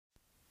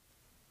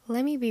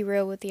Let me be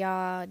real with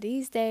y'all.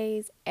 These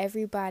days,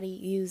 everybody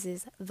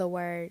uses the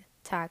word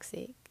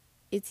toxic.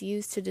 It's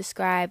used to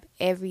describe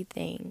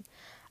everything.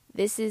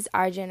 This is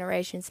our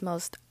generation's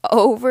most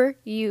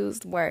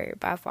overused word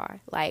by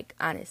far. Like,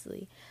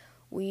 honestly.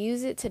 We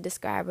use it to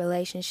describe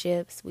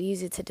relationships. We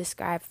use it to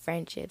describe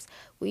friendships.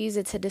 We use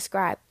it to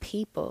describe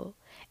people.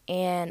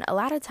 And a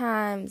lot of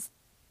times,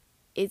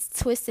 it's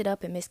twisted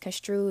up and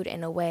misconstrued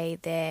in a way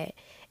that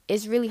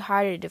it's really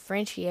hard to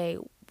differentiate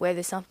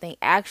whether something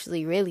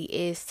actually really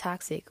is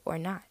toxic or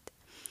not.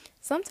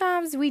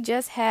 Sometimes we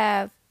just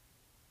have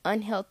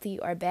unhealthy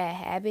or bad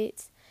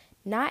habits.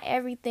 Not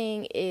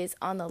everything is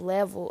on the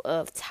level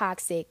of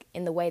toxic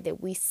in the way that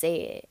we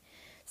say it.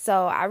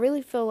 So I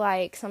really feel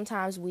like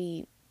sometimes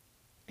we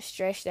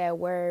stretch that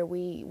word,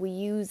 we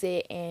use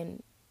it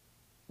and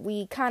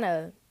we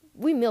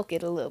milk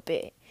it a little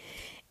bit.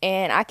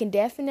 And I can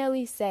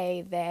definitely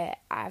say that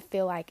I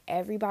feel like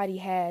everybody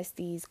has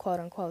these quote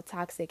unquote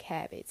toxic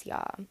habits,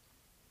 y'all.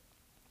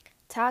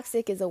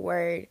 Toxic is a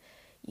word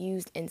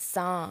used in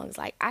songs.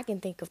 Like, I can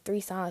think of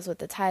 3 songs with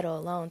the title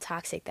alone,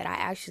 Toxic, that I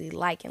actually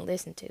like and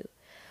listen to.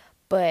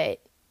 But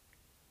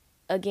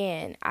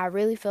again, I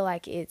really feel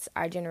like it's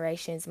our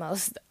generation's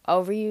most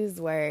overused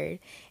word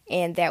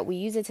and that we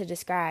use it to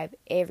describe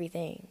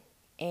everything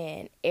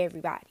and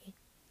everybody.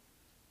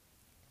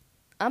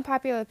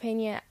 Unpopular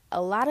opinion,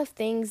 a lot of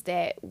things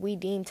that we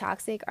deem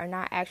toxic are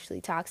not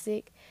actually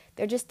toxic.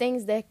 They're just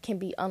things that can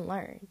be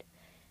unlearned.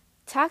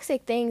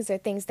 Toxic things are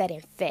things that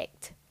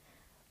infect.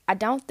 I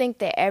don't think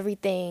that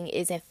everything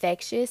is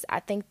infectious.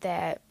 I think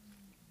that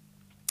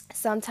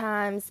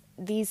sometimes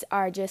these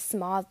are just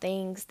small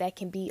things that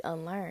can be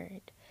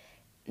unlearned.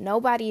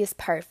 Nobody is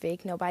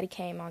perfect. Nobody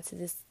came onto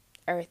this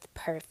earth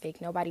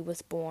perfect. Nobody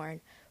was born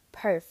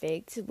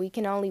perfect. We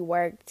can only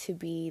work to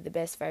be the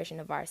best version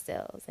of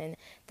ourselves. And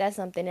that's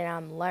something that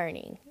I'm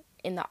learning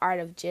in the art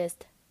of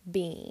just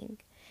being.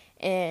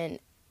 And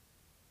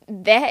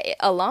that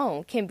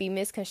alone can be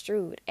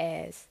misconstrued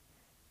as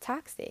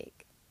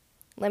toxic.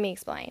 Let me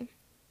explain.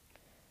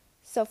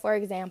 So, for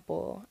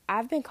example,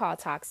 I've been called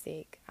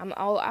toxic. I'm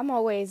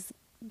always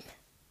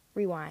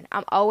rewind.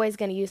 I'm always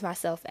going to use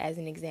myself as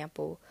an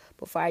example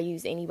before I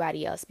use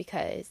anybody else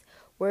because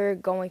we're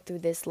going through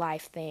this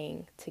life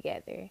thing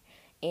together.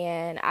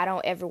 And I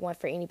don't ever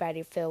want for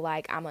anybody to feel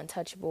like I'm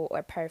untouchable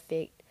or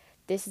perfect.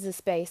 This is a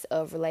space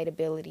of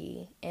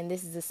relatability, and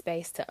this is a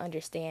space to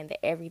understand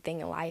that everything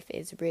in life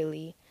is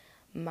really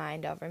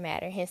mind over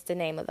matter, hence the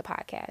name of the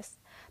podcast.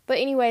 But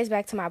anyways,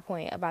 back to my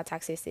point about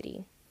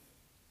toxicity.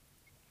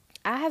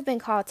 I have been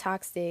called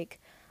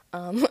toxic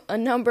a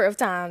number of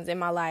times in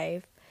my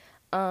life.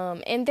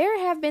 And there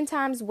have been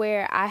times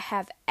where I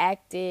have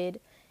acted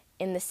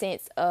in the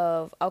sense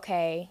of,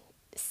 okay,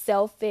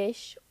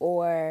 selfish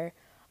or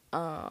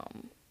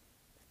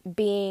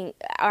being,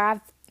 or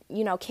I've,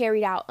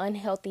 carried out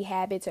unhealthy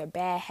habits or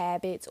bad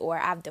habits, or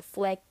I've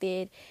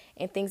deflected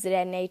and things of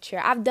that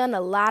nature. I've done a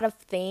lot of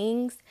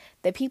things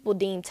that people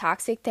deem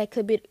toxic that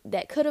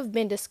could have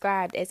been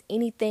described as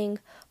anything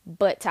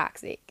but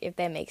toxic, if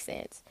that makes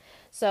sense.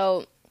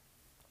 So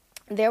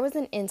there was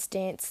an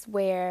instance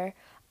where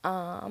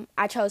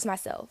I chose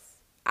myself.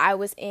 I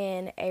was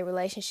in a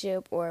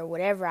relationship or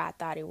whatever I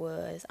thought it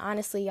was.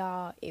 Honestly,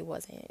 y'all, it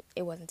wasn't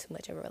too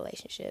much of a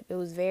relationship. It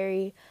was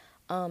very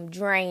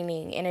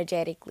draining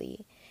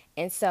energetically.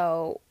 And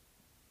so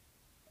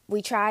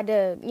we tried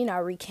to,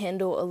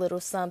 rekindle a little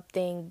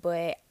something,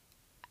 but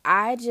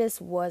I just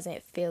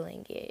wasn't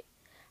feeling it.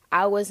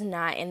 I was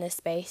not in the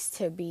space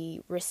to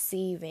be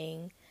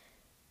receiving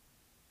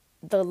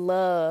the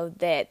love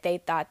that they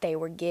thought they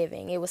were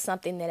giving. It was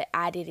something that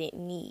I didn't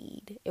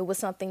need. It was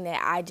something that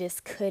I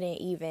just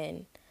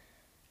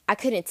I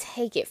couldn't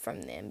take it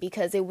from them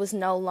because it was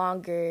no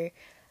longer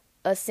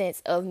a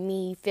sense of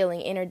me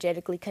feeling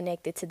energetically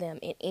connected to them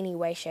in any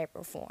way, shape,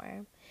 or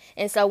form.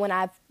 And so when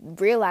I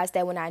realized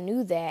that, when I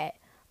knew that,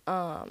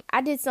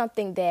 I did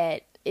something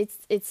that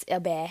it's a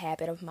bad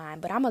habit of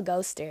mine, but I'm a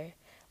ghoster.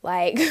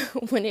 Like,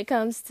 when it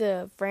comes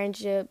to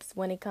friendships,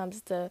 when it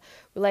comes to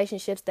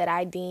relationships that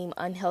I deem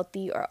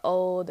unhealthy or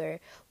old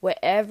or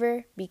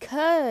whatever,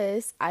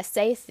 because I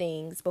say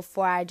things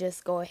before I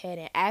just go ahead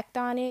and act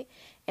on it,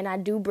 and I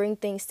do bring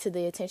things to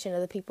the attention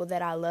of the people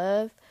that I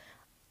love,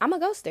 I'm a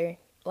ghoster.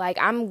 Like,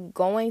 I'm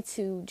going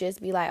to just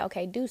be like,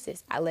 okay,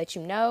 deuces. I let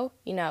you know,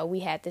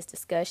 we had this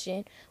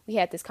discussion, we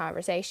had this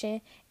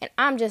conversation, and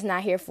I'm just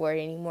not here for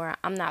it anymore.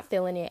 I'm not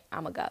feeling it.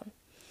 I'm going to go.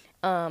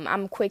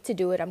 I'm quick to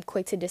do it. I'm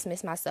quick to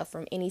dismiss myself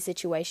from any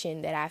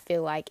situation that I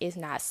feel like is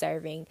not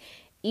serving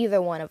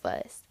either one of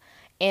us.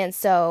 And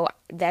so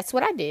that's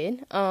what I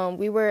did.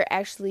 We were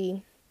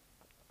actually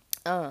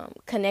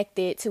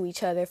connected to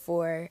each other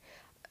for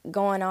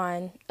going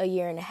on a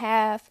year and a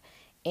half,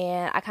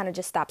 and I kind of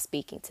just stopped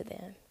speaking to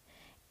them.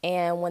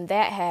 And when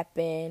that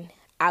happened,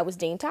 I was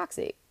deemed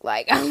toxic.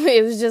 Like,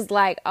 it was just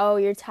like, oh,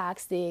 you're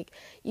toxic.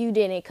 You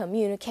didn't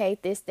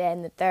communicate this, that,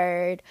 and the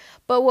third.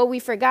 But what we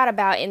forgot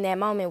about in that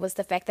moment was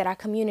the fact that I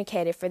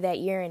communicated for that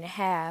year and a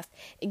half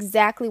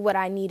exactly what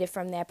I needed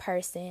from that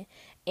person.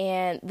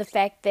 And the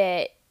fact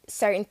that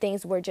certain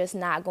things were just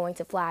not going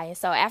to fly. And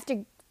so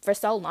for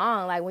so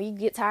long, like when you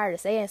get tired of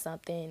saying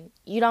something,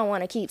 you don't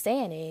want to keep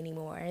saying it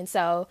anymore. And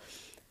so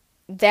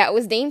that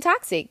was deemed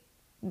toxic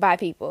by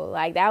people.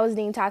 Like that was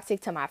deemed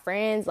toxic to my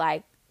friends.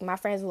 Like my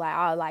friends were like,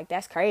 oh, like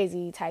that's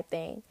crazy type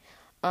thing.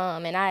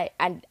 And I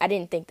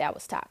didn't think that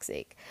was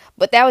toxic.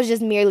 But that was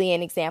just merely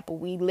an example.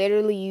 We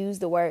literally use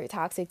the word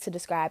toxic to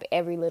describe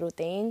every little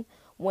thing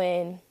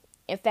when,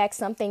 in fact,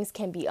 some things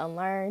can be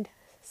unlearned.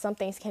 Some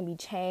things can be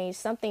changed.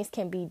 Some things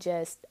can be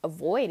just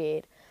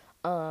avoided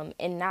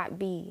and not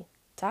be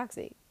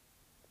toxic.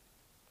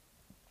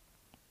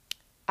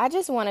 I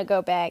just want to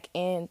go back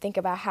and think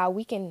about how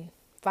we can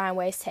find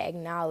ways to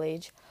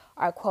acknowledge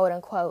our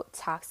quote-unquote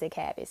toxic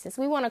habits. Since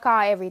we want to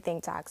call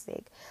everything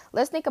toxic,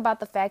 let's think about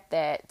the fact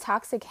that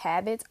toxic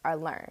habits are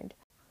learned.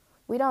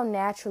 We don't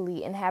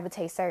naturally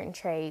inhabitate certain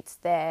traits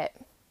that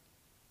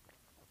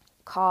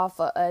call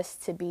for us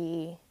to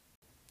be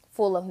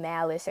full of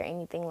malice or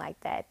anything like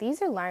that.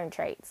 These are learned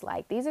traits.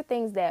 Like these are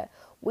things that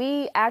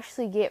we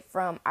actually get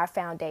from our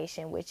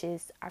foundation, which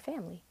is our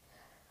family.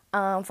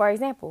 For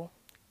example,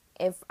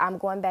 if I'm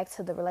going back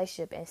to the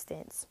relationship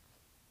instance,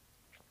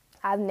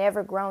 I've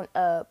never grown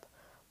up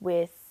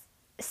with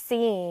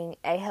seeing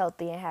a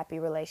healthy and happy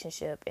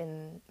relationship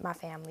in my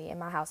family, in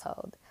my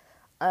household.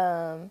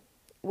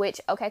 Which,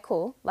 okay,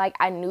 cool. Like,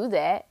 I knew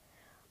that,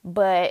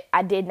 but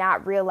I did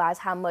not realize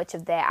how much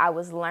of that I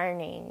was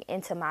learning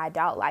into my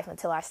adult life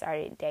until I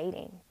started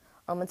dating,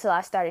 until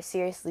I started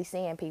seriously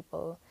seeing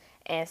people.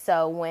 And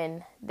so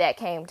when that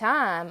came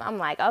time, I'm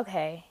like,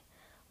 okay,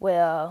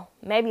 well,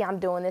 maybe I'm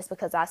doing this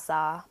because I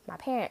saw my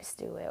parents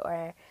do it,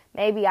 or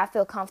maybe I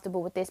feel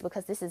comfortable with this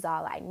because this is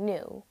all I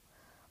knew.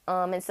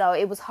 And so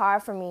it was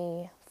hard for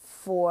me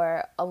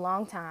for a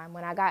long time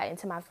when I got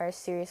into my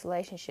first serious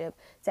relationship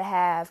to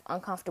have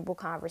uncomfortable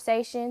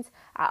conversations.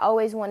 I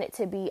always wanted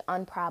to be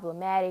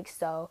unproblematic.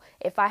 So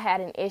if I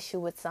had an issue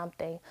with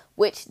something,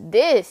 which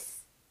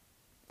this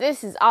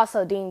is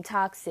also deemed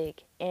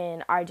toxic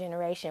in our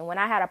generation. When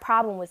I had a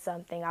problem with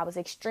something, I was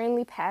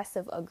extremely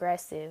passive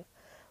aggressive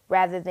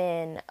rather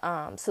than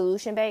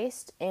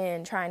solution-based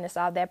in trying to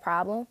solve that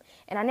problem.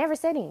 And I never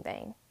said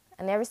anything.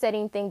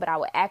 But I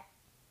would act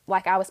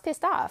like I was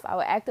pissed off. I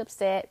would act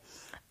upset.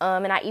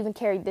 And I even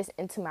carried this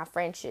into my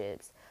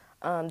friendships.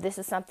 This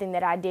is something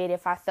that I did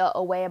if I felt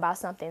a way about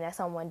something that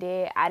someone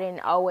did. I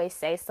didn't always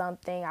say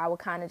something. I would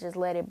kind of just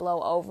let it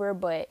blow over.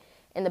 But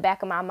in the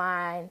back of my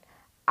mind,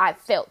 I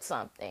felt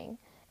something.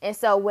 And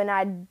so when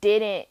I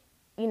didn't,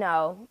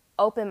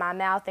 open my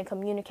mouth and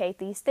communicate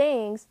these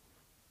things,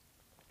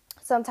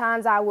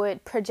 sometimes I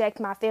would project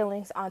my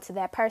feelings onto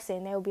that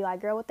person. They would be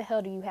like, girl, what the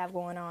hell do you have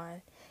going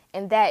on?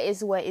 And that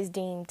is what is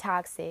deemed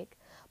toxic.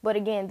 But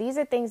again, these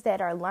are things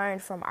that are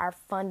learned from our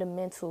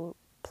fundamental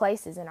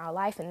places in our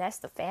life, and that's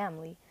the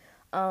family.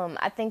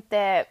 I think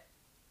that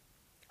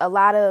a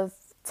lot of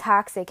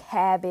toxic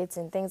habits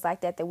and things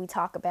like that we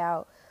talk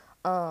about,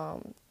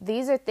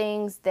 these are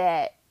things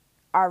that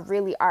are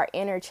really our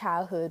inner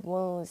childhood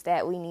wounds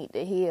that we need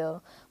to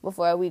heal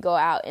before we go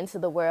out into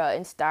the world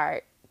and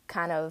start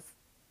kind of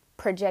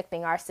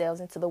projecting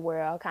ourselves into the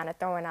world, kind of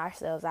throwing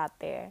ourselves out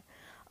there.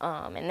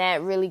 And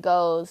that really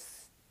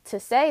goes to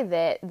say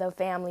that the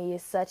family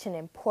is such an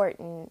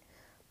important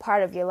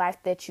part of your life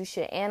that you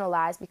should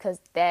analyze, because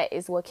that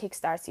is what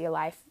kickstarts your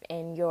life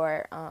and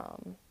your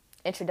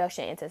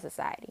introduction into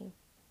society.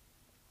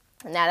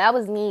 Now, that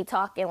was me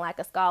talking like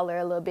a scholar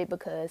a little bit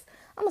because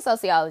I'm a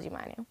sociology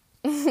minor.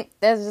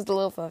 That's just a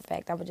little fun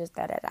fact. I would just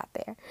throw that out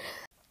there.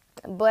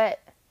 But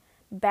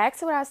back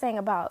to what I was saying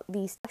about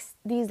these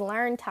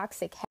learned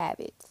toxic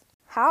habits.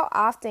 How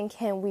often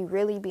can we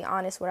really be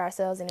honest with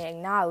ourselves and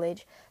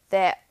acknowledge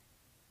that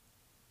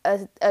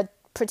a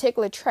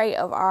particular trait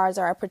of ours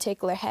or a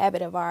particular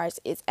habit of ours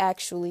is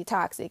actually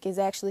toxic, is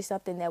actually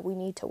something that we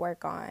need to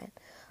work on?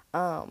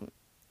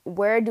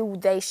 Where do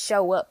they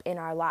show up in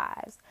our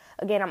lives?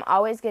 Again, I'm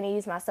always going to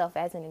use myself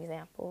as an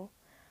example.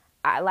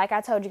 Like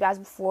I told you guys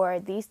before,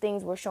 these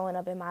things were showing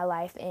up in my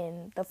life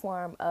in the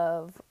form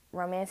of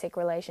romantic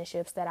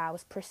relationships that I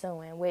was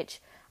pursuing,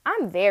 which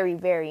I'm very,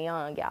 very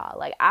young, y'all.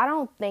 Like, I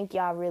don't think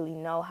y'all really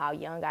know how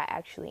young I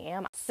actually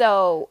am.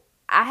 So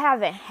I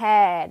haven't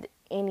had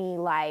any,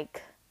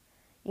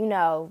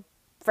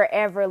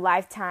 forever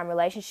lifetime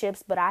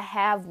relationships, but I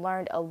have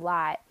learned a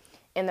lot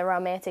in the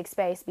romantic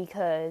space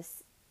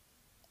because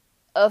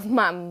of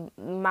my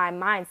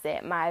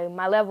mindset,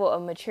 my level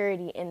of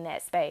maturity in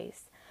that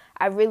space.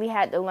 I really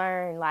had to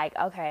learn,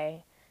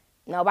 okay,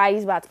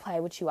 nobody's about to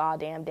play with you all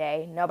damn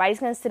day. Nobody's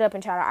going to sit up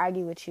and try to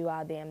argue with you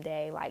all damn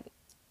day.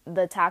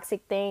 The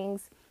toxic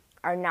things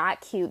are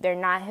not cute. They're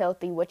not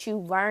healthy. What you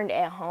learned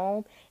at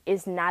home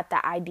is not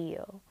the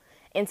ideal.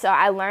 And so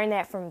I learned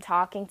that from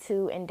talking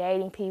to and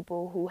dating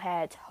people who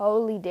had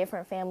totally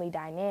different family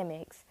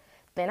dynamics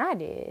than I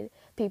did.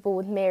 People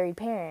with married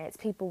parents,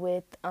 people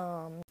with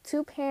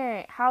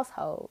two-parent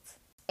households.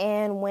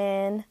 And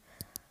when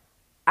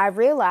I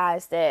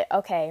realized that,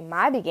 okay,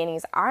 my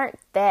beginnings aren't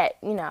that,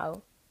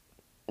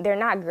 they're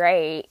not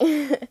great.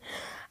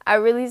 I I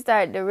really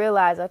started to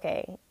realize,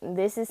 okay,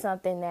 this is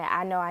something that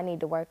I know I need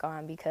to work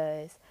on,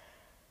 because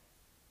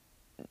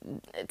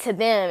to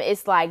them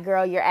it's like,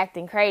 girl, you're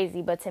acting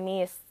crazy, but to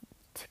me it's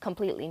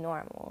completely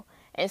normal.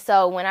 And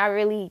so when I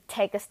really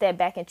take a step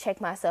back and check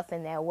myself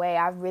in that way,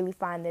 I really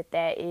find that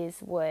that is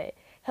what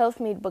helps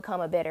me to become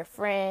a better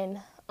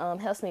friend,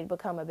 helps me to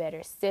become a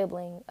better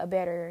sibling, a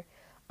better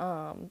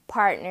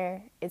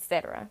partner,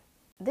 etc.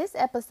 This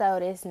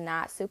episode is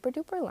not super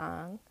duper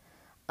long.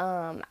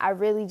 I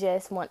really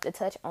just want to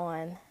touch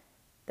on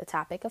the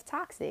topic of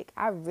toxic.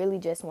 I really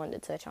just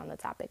wanted to touch on the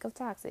topic of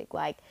toxic.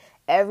 Like,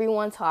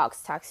 everyone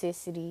talks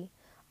toxicity.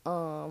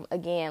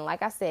 Again,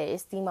 like I said,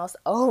 it's the most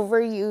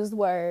overused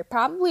word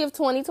probably of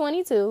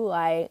 2022.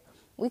 Like,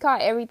 we call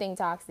everything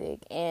toxic,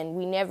 and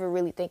we never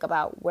really think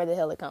about where the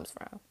hell it comes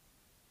from.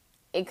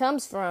 It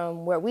comes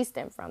from where we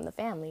stem from, the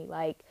family.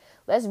 Like,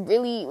 let's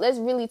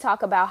really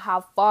talk about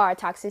how far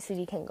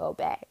toxicity can go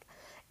back.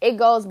 It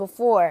goes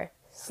before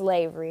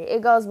slavery.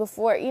 It goes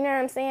before, you know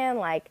what I'm saying?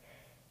 Like,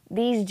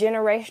 these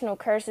generational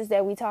curses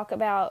that we talk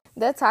about,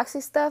 that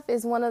toxic stuff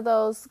is one of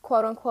those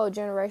quote unquote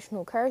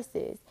generational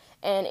curses.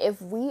 And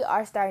if we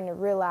are starting to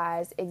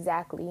realize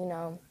exactly,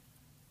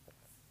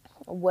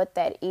 what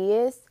that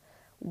is,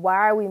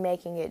 why are we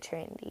making it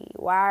trendy?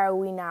 Why are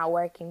we not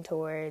working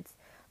towards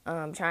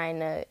trying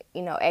to,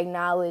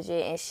 acknowledge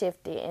it and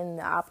shift it in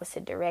the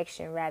opposite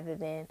direction, rather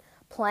than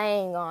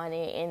playing on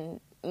it and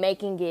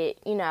making it,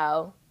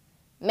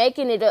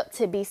 making it up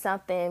to be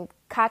something,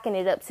 cocking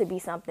it up to be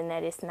something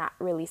that it's not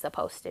really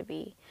supposed to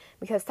be.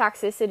 Because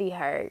toxicity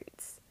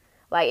hurts.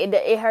 Like,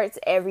 it hurts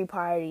every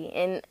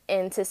party.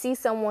 And to see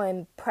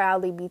someone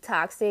proudly be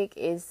toxic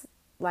is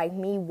like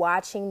me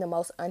watching the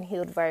most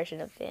unhealed version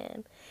of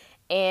them.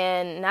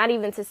 And not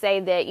even to say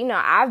that,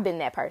 I've been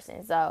that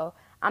person. So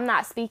I'm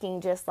not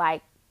speaking just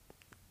like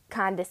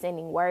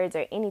condescending words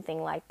or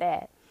anything like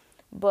that.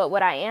 But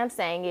what I am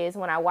saying is,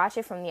 when I watch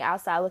it from the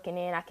outside looking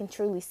in, I can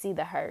truly see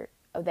the hurt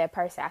of that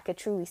person. I could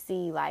truly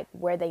see like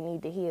where they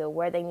need to heal,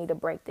 where they need to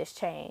break this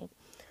chain.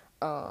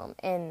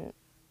 And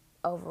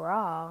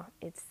overall,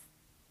 it's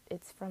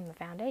from the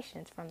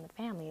foundation, it's from the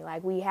family.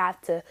 Like, we have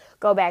to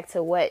go back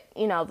to what,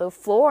 the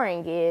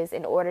flooring is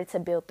in order to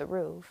build the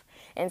roof.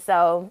 And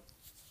so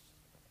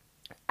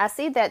I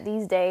see that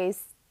these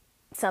days,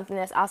 something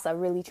that's also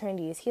really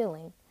trendy is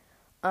healing.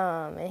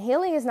 And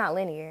healing is not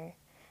linear.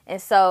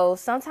 And so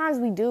sometimes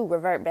we do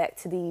revert back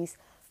to these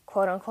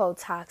quote unquote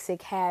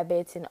toxic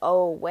habits and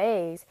old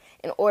ways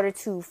in order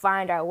to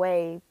find our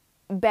way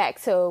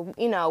back to,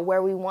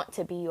 where we want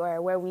to be,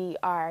 or where we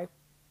are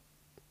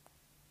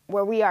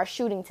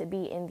shooting to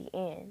be in the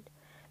end.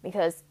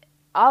 Because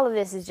all of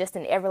this is just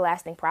an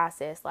everlasting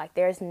process. Like,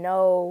 there's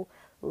no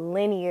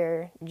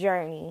linear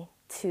journey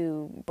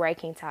to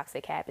breaking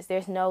toxic habits.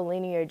 There's no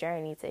linear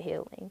journey to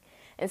healing.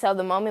 And so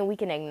the moment we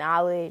can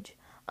acknowledge,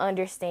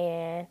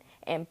 understand,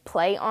 and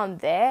play on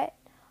that,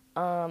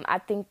 I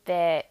think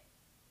that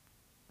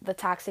the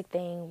toxic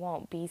thing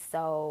won't be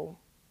so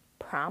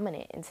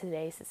prominent in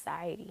today's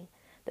society.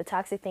 The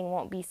toxic thing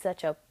won't be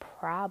such a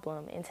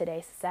problem in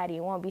today's society.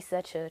 It won't be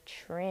such a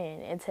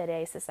trend in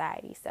today's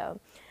society. So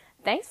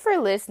thanks for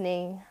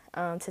listening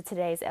to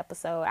today's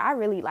episode. I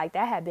really, that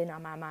had been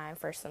on my mind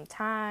for some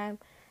time,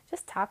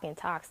 just talking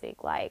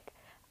toxic. Like,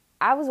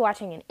 I was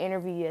watching an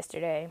interview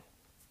yesterday,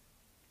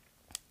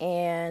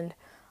 and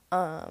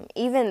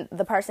even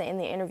the person in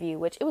the interview,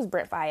 which it was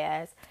Brent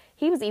Faiyaz,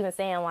 he was even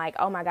saying like,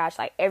 oh my gosh,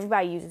 like,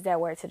 everybody uses that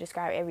word to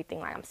describe everything,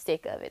 like, I'm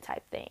sick of it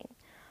type thing.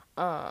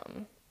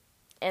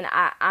 And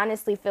I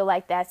honestly feel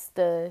like that's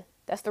the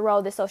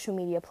role that social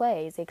media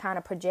plays. It kind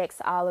of projects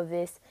all of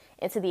this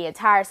into the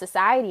entire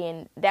society,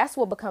 and that's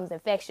what becomes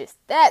infectious.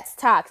 That's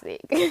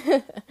toxic.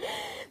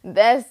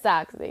 That's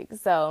toxic.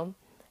 So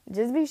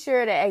just be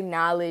sure to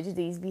acknowledge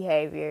these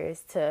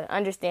behaviors, to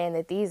understand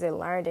that these are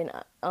learned and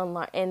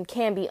unlearned, and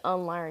can be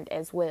unlearned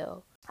as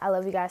well. I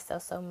love you guys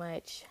so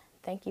much.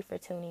 Thank you for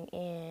tuning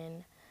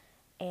in,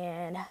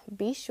 and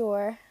be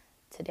sure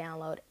to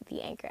download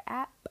the Anchor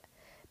app.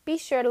 Be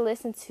sure to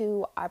listen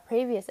to our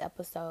previous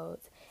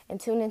episodes, and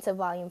tune into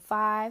Volume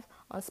 5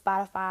 on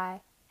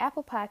Spotify,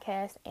 Apple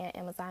Podcasts, and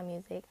Amazon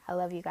Music. I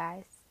love you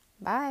guys.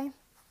 Bye.